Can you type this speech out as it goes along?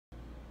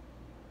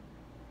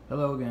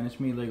Hello again, it's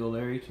me, Lego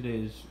Larry. Today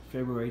is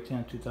February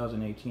 10th,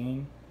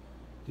 2018.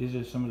 These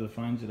are some of the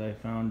finds that I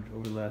found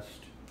over the last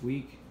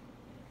week.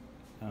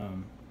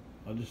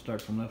 I'll just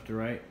start from left to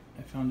right.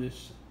 I found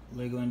this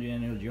Lego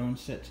Indiana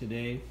Jones set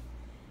today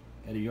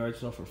at a yard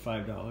sale for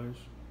 $5.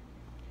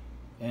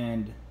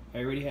 And I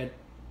already had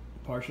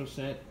a partial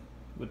set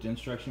with the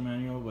instruction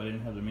manual, but I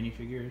didn't have the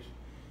minifigures.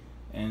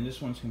 And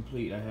this one's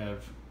complete. I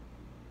have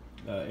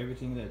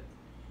everything that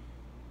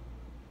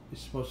is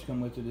supposed to come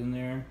with it in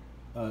there.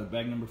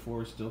 Bag number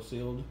 4 is still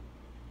sealed,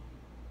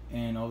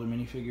 and all the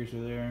minifigures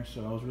are there,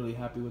 so I was really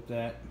happy with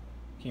that.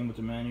 Came with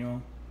the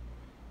manual,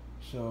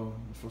 so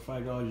for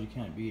 $5 you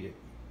can't beat it.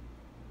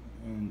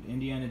 And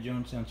Indiana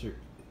Jones sets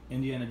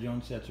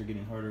are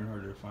getting harder and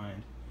harder to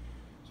find,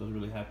 so I was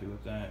really happy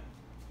with that.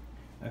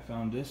 I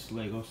found this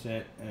Lego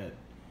set at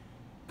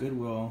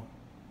Goodwill,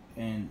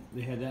 and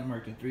they had that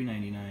marked at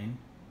 $3.99.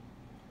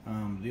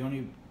 The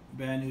only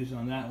bad news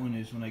on that one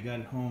is when I got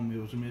it home, it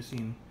was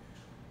missing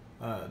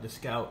the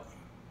Scout.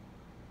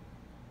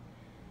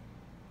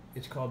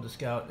 It's called the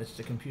Scout. It's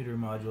the computer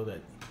module that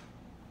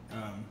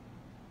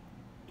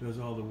does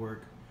all the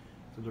work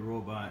for the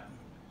robot.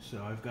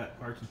 So I've got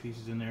parts and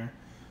pieces in there.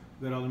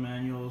 I've got all the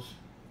manuals.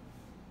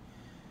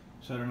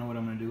 So I don't know what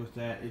I'm going to do with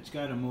that. It's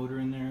got a motor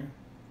in there.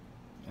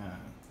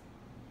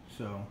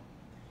 So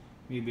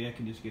maybe I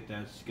can just get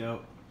that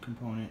Scout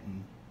component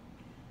and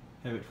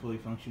have it fully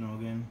functional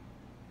again.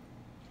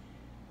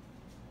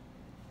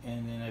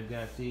 And then I've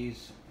got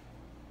these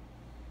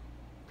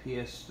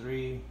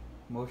PS3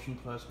 Motion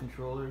Plus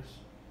controllers.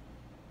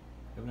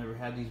 I've never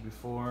had these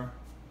before.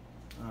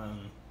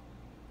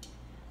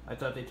 I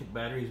thought they took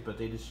batteries, but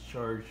they just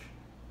charge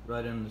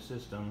right in the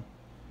system,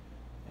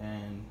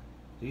 and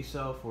these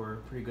sell for a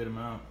pretty good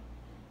amount.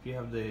 If you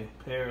have the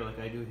pair like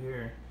I do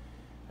here,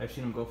 I've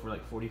seen them go for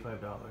like $45,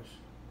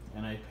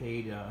 and I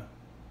paid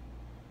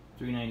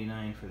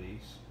 $3.99 for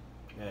these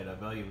at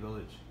Value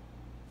Village.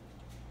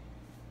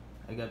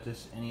 I got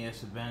this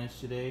NES Advantage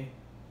today.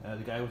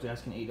 The guy was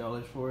asking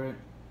 $8 for it.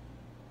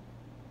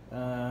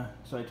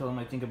 So I told him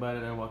I'd think about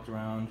it. I walked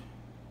around,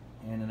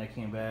 and then I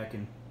came back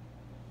and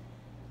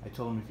I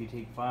told him if he'd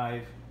take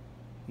 5,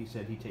 he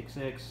said he'd take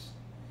 6.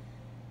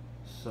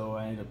 So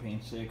I ended up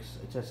paying 6.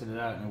 I tested it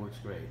out and it works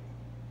great.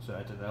 So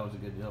I thought that was a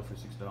good deal for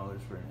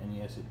 $6 for an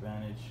NES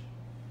Advantage.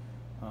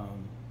 The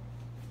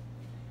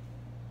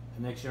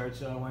next yard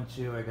sale I went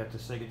to, I got the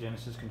Sega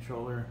Genesis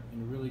controller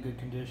in really good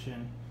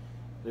condition.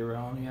 They were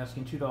only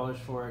asking $2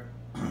 for it.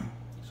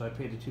 So I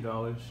paid the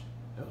 $2.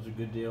 That was a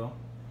good deal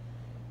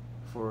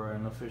for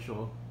an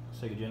official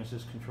Sega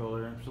Genesis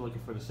controller. I'm still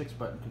looking for the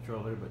 6-button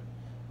controller, but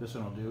this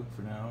one will do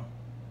for now.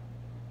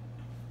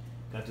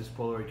 Got this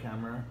Polaroid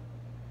camera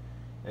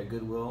at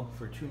Goodwill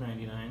for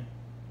 $2.99.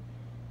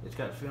 It's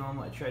got film.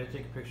 I tried to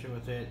take a picture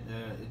with it.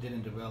 It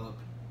didn't develop.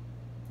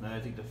 I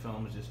think the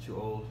film is just too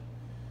old,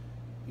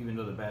 even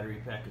though the battery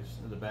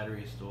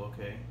is still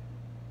okay.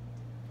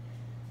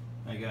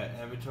 I got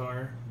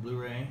Avatar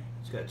Blu-ray.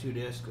 It's got 2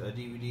 discs, a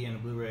DVD and a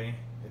Blu-ray.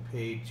 I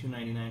paid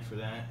 $2.99 for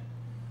that.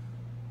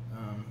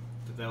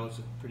 But that was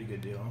a pretty good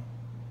deal.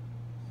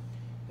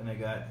 Then I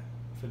got,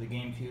 for the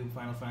GameCube,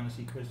 Final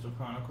Fantasy Crystal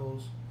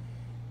Chronicles.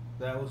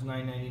 That was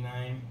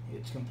 $9.99.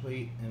 It's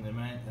complete, and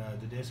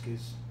the disc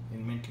is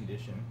in mint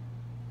condition.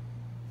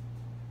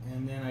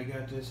 And then I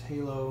got this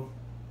Halo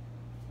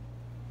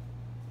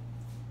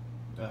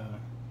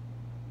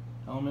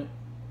helmet,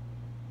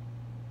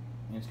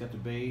 and it's got the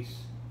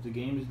base. The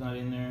game is not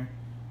in there.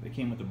 It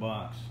came with the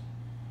box.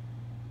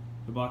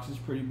 The box is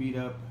pretty beat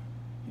up.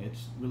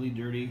 It's really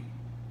dirty.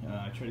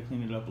 I try to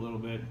clean it up a little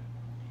bit,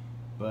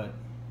 but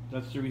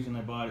that's the reason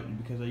I bought it,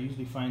 because I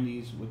usually find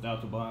these without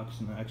the box,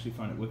 and I actually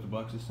found it with the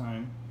box this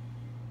time.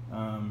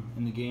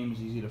 And the game is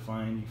easy to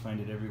find. You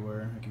find it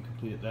everywhere. I can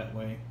complete it that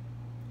way.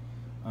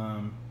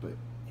 But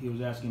he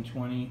was asking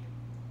 20.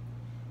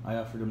 I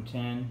offered him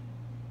 10,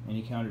 and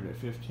he countered at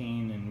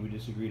 15, and we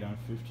disagreed on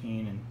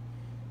 15, and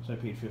so I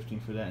paid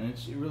 15 for that. And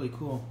it's really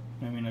cool.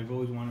 I mean, I've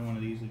always wanted one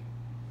of these.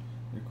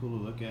 They're cool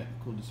to look at,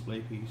 cool display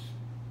piece.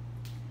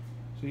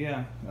 So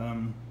yeah,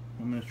 I'm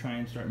going to try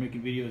and start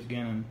making videos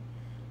again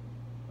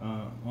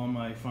on all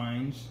my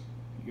finds.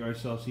 Yard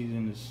sale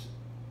season is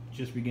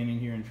just beginning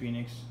here in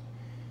Phoenix,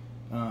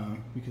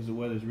 because the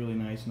weather is really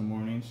nice in the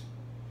mornings.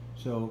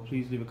 So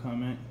please leave a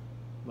comment,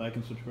 like,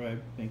 and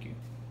subscribe. Thank you.